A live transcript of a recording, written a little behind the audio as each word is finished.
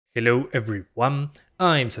Hello everyone,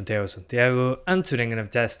 I'm Santiago, and today I'm gonna be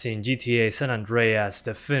testing GTA San Andreas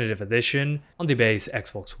Definitive Edition on the base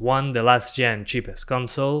Xbox One, the last gen cheapest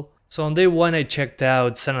console. So on day one I checked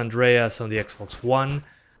out San Andreas on the Xbox One,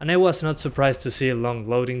 and I was not surprised to see long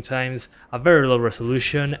loading times, a very low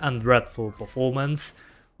resolution and dreadful performance.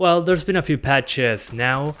 Well, there's been a few patches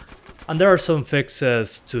now, and there are some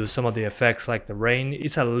fixes to some of the effects like the rain.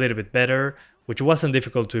 It's a little bit better, which wasn't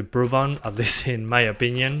difficult to improve on, at least in my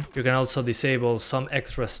opinion. You can also disable some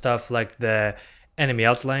extra stuff like the enemy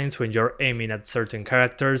outlines when you're aiming at certain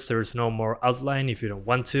characters. There's no more outline if you don't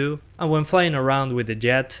want to. And when flying around with the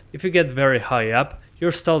jet, if you get very high up,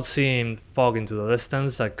 you're still seeing fog into the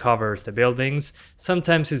distance that covers the buildings.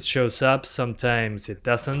 Sometimes it shows up, sometimes it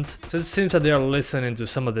doesn't. So it seems that they are listening to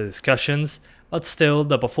some of the discussions, but still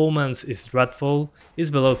the performance is dreadful. It's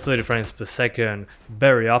below 30 frames per second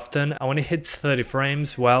very often, and when it hits 30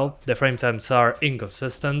 frames, well, the frame times are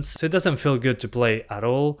inconsistent, so it doesn't feel good to play at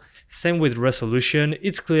all. Same with resolution,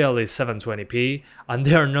 it's clearly 720p, and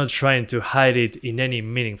they are not trying to hide it in any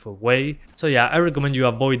meaningful way. So yeah, I recommend you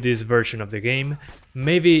avoid this version of the game.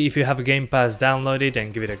 Maybe if you have a Game Pass, download it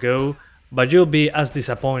and give it a go, but you'll be as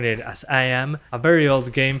disappointed as I am. A very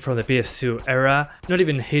old game from the PS2 era, not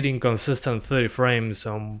even hitting consistent 30 frames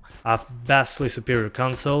on a vastly superior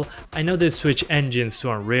console. I know they switch engines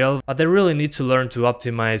to Unreal, but they really need to learn to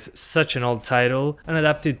optimize such an old title and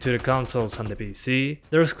adapt it to the consoles and the PC.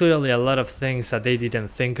 There's clearly a lot of things that they didn't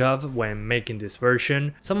think of when making this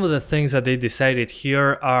version. Some of the things that they decided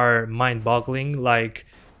here are mind-boggling, like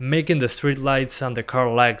making the streetlights and the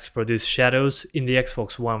car lights produce shadows in the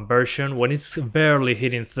Xbox One version when it's barely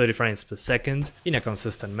hitting 30 frames per second, in a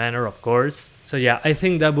consistent manner of course. So yeah, I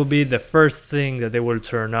think that would be the first thing that they will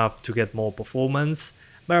turn off to get more performance,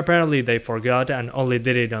 but apparently they forgot and only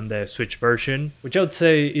did it on the Switch version, which I would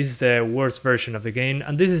say is the worst version of the game,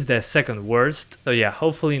 and this is the second worst. So yeah,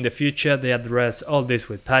 hopefully in the future they address all this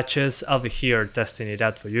with patches. I'll be here testing it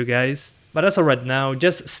out for you guys. But as of right now,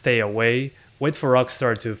 just stay away. Wait for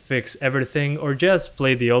Rockstar to fix everything, or just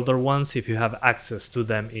play the older ones if you have access to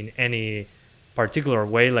them in any particular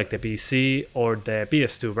way, like the PC or the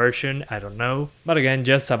PS2 version, I don't know. But again,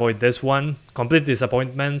 just avoid this one. Complete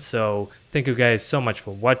disappointment, so thank you guys so much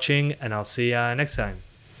for watching, and I'll see ya next time.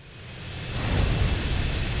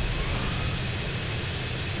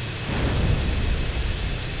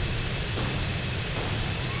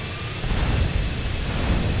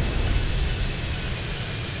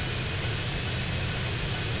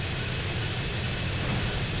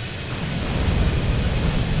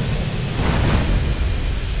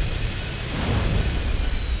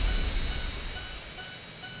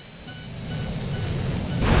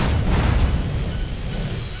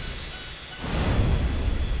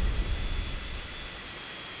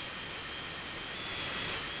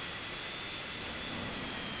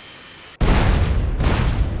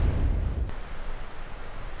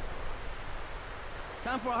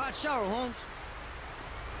 Time for a hot shower, Holmes.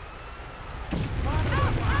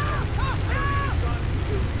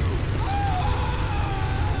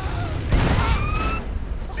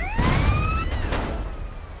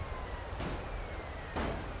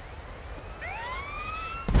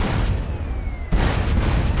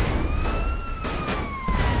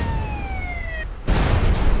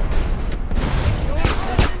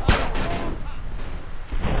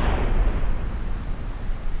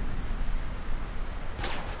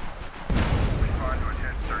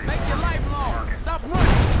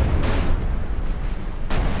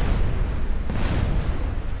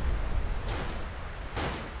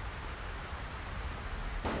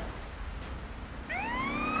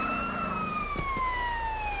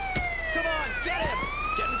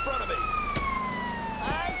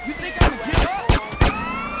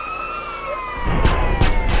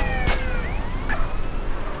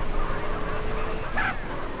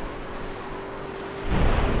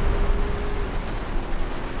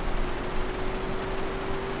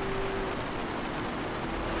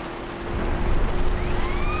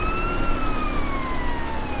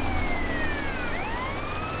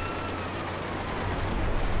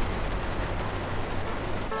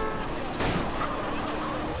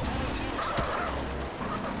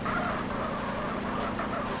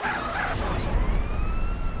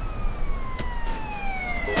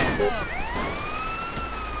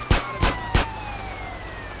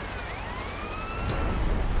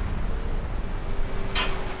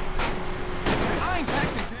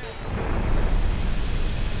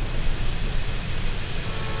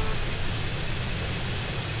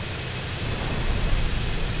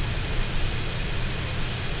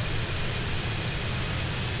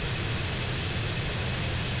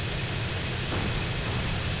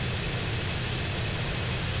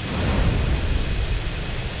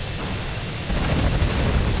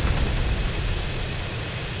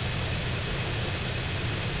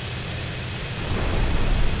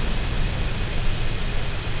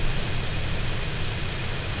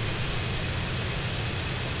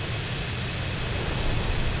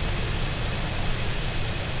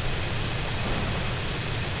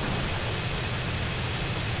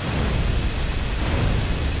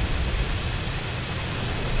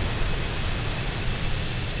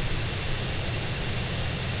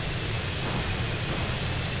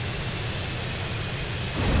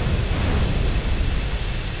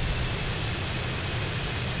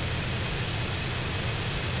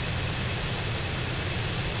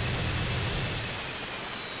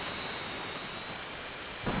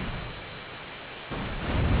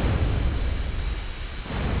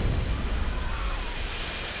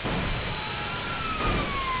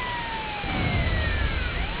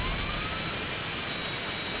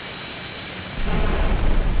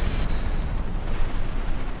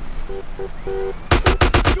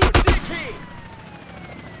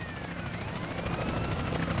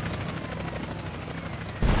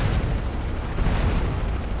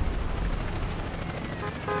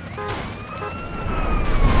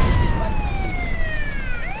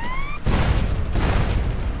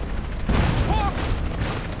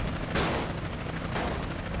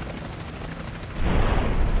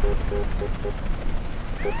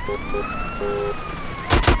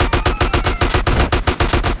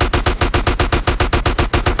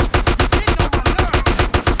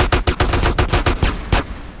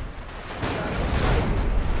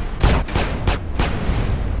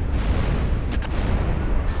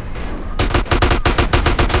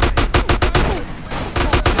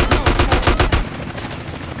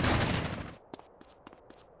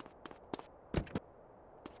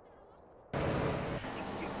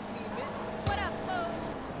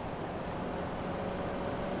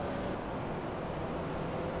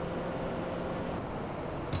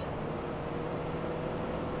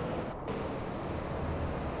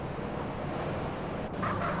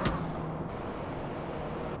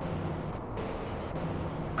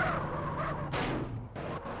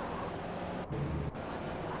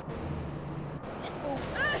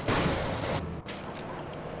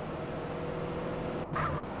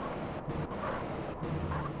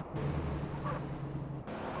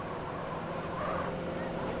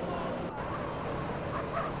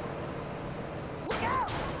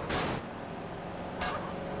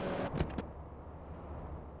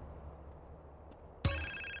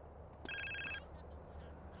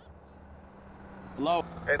 Low.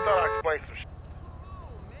 Hey, thought I explained some shit.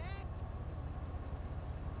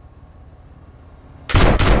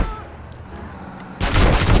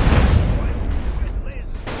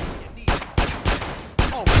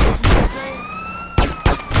 Oh, what you saying?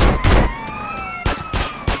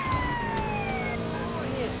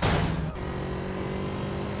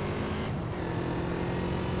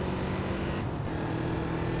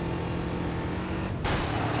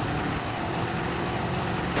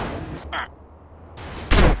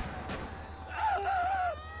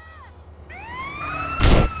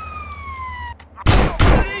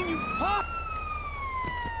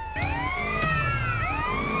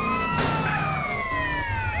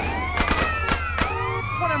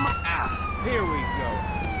 Here we go.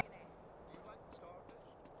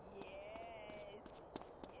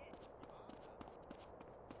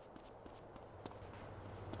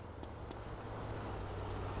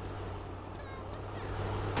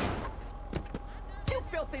 You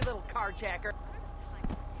filthy little carjacker.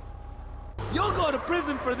 You'll go to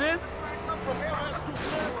prison for this.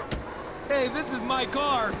 Hey, this is my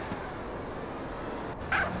car.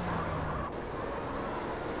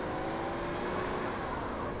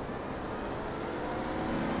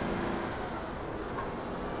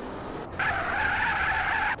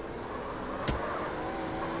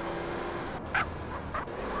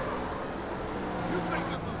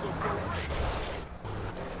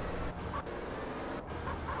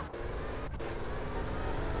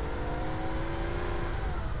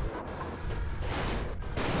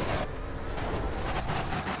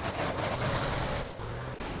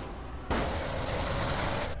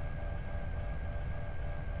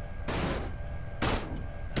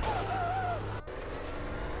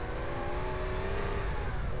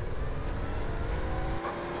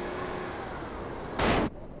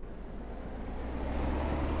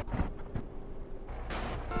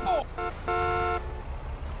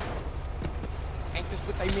 Ain't this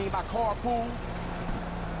what they mean by carpool?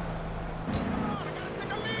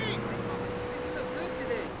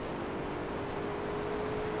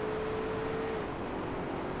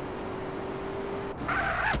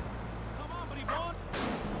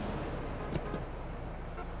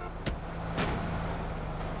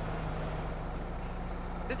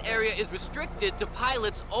 This area is restricted to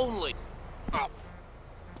pilots only. Oh,